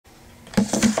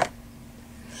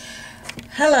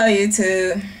Hello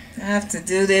YouTube. I have to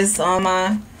do this on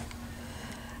my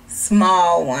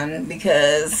small one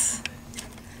because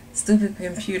stupid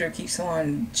computer keeps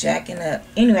on jacking up.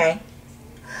 Anyway,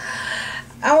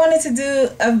 I wanted to do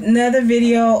another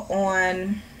video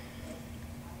on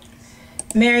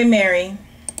Mary Mary,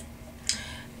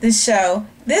 the show.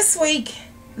 This week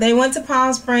they went to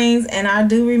Palm Springs, and I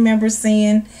do remember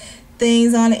seeing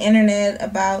things on the internet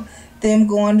about them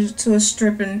going to a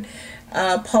stripping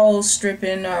pole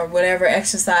stripping or whatever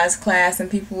exercise class,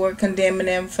 and people were condemning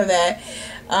them for that.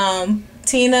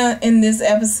 Tina in this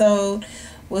episode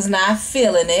was not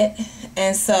feeling it,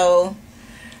 and so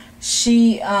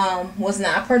she was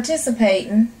not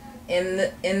participating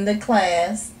in the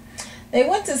class. They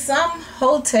went to some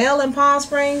hotel in Palm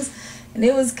Springs, and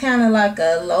it was kind of like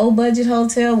a low budget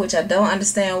hotel, which I don't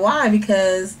understand why,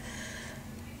 because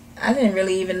I didn't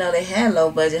really even know they had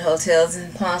low budget hotels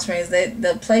in Palm Springs.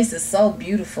 The place is so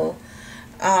beautiful.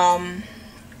 So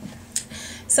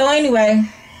anyway,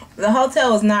 the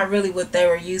hotel was not really what they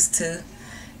were used to,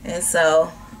 and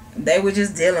so they were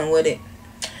just dealing with it.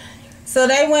 So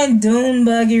they went dune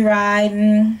buggy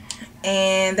riding,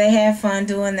 and they had fun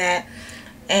doing that.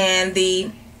 And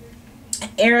the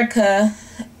Erica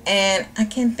and I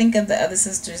can't think of the other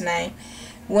sister's name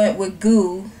went with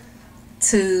Goo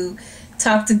to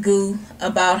talk to Goo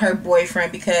about her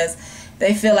boyfriend, because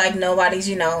they feel like nobody's,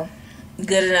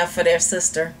 good enough for their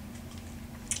sister.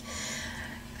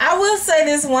 I will say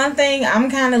this one thing, I'm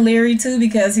kind of leery too,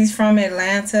 because he's from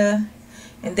Atlanta,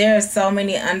 and there are so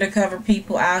many undercover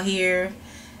people out here.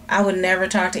 I would never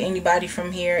talk to anybody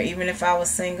from here, even if I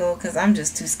was single, because I'm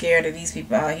just too scared of these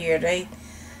people out here.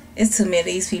 It's too many of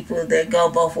these people that go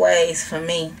both ways for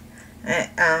me.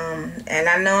 And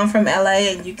I know I'm from LA,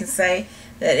 and you can say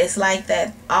that it's like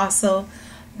that also,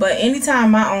 but anytime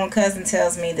my own cousin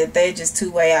tells me that they're just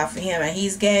too way out for him and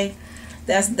he's gay,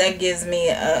 that gives me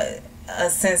a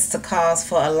sense to cause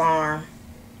for alarm.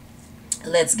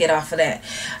 Let's get off of that.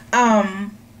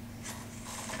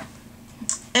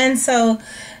 And so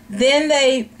then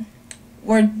they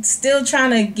were still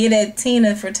trying to get at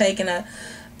Tina for taking a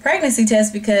pregnancy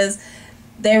test, because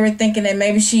they were thinking that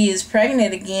maybe she is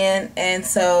pregnant again. And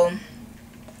so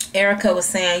Erica was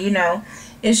saying,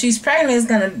 if she's pregnant, it's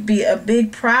going to be a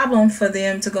big problem for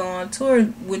them to go on tour,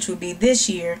 which would be this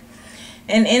year.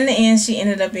 And in the end, she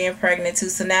ended up being pregnant too.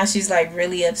 So now she's like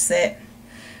really upset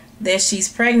that she's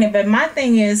pregnant. But my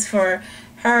thing is, for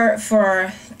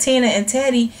Tina and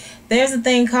Teddy, there's a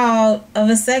thing called a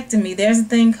vasectomy. There's a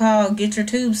thing called get your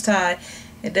tubes tied.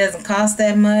 It doesn't cost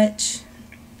that much.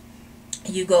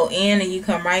 You go in and you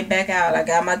come right back out. I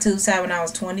got my tubes tied when I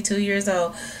was 22 years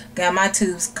old. Got my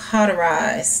tubes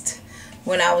cauterized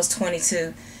when I was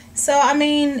 22. So, you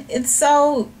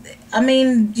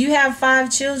have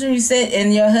 5 children, you said,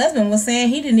 and your husband was saying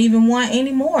he didn't even want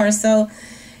any more. So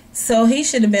he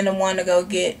should have been the one to go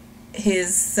get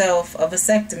himself a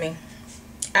vasectomy.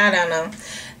 I don't know.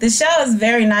 The show is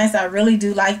very nice. I really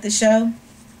do like the show.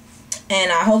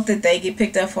 And I hope that they get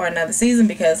picked up for another season,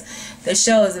 because the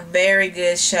show is a very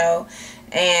good show.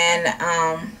 And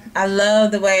I love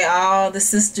the way all the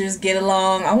sisters get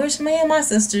along. I wish me and my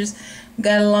sisters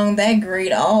got along that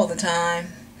great all the time.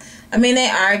 They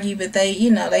argue, but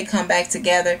they come back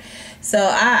together. So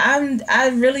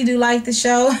I really do like the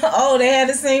show. Oh, they had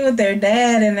a scene with their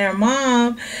dad and their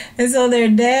mom, and so their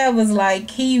dad was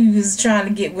like, he was trying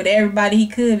to get with everybody he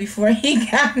could before he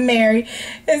got married,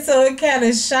 and so it kind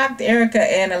of shocked Erica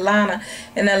and Alana.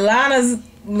 And Alana's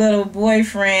little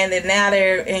boyfriend, and now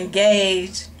they're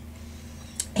engaged,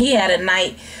 he had a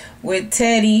night with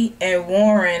Teddy and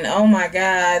Warren. Oh my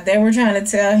God, they were trying to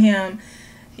tell him,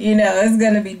 it's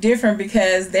gonna be different,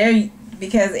 because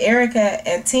Erica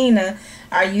and Tina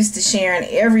are used to sharing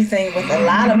everything with a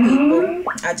lot of people.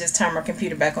 I just turned my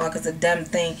computer back on because the dumb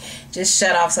thing just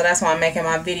shut off, so that's why I'm making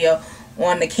my video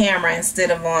on the camera instead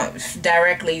of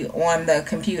directly on the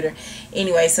computer.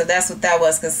 Anyway, so that's what that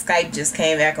was, because Skype just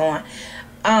came back on.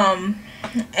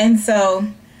 And so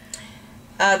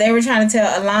they were trying to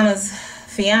tell Alana's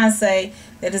fiance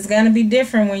that it's going to be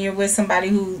different when you're with somebody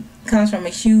who comes from a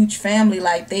huge family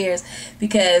like theirs,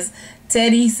 because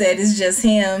Teddy said it's just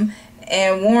him,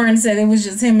 and Warren said it was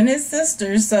just him and his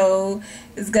sister, so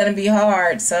it's going to be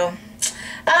hard. So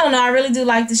I don't know, I really do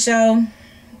like the show.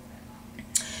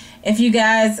 If you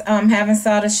guys haven't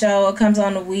saw the show, it comes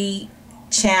on the We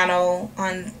channel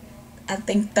on, I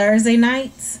think, Thursday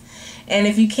nights. And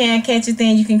if you can't catch it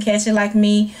then, you can catch it like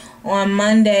me on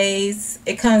Mondays.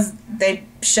 They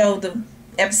show the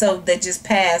episode that just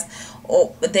passed,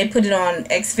 or they put it on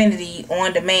Xfinity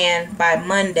on demand by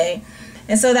Monday.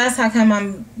 And so that's how come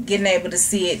I'm getting able to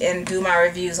see it and do my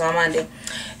reviews on Monday.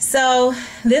 So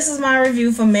this is my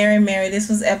review for Mary Mary. This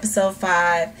was episode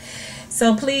 5.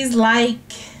 So please like,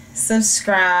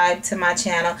 subscribe to my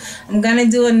channel. I'm gonna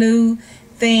do a new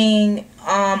thing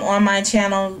on my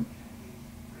channel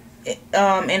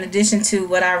in addition to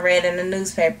what I read in the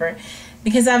newspaper,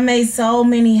 because I've made so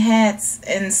many hats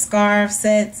and scarf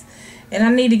sets and I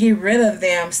need to get rid of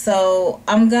them. So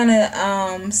I'm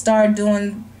gonna start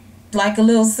doing like a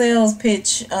little sales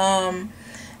pitch.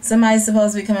 Somebody's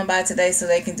supposed to be coming by today so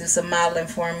they can do some modeling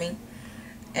for me,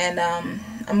 and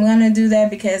I'm gonna do that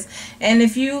because, and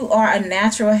if you are a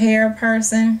natural hair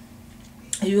person,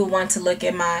 you will want to look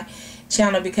at my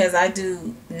channel because I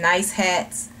do nice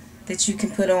hats that you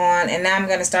can put on. And now I'm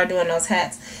gonna start doing those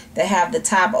hats that have the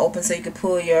top open so you can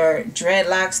pull your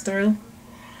dreadlocks through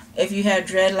if you have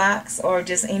dreadlocks or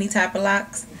just any type of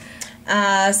locks.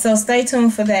 So stay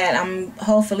tuned for that.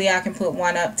 Hopefully I can put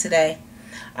one up today.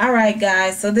 Alright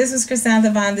guys, so this was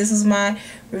Chrysanthemum. This was my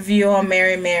review on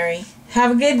Mary Mary.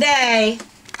 Have a good day.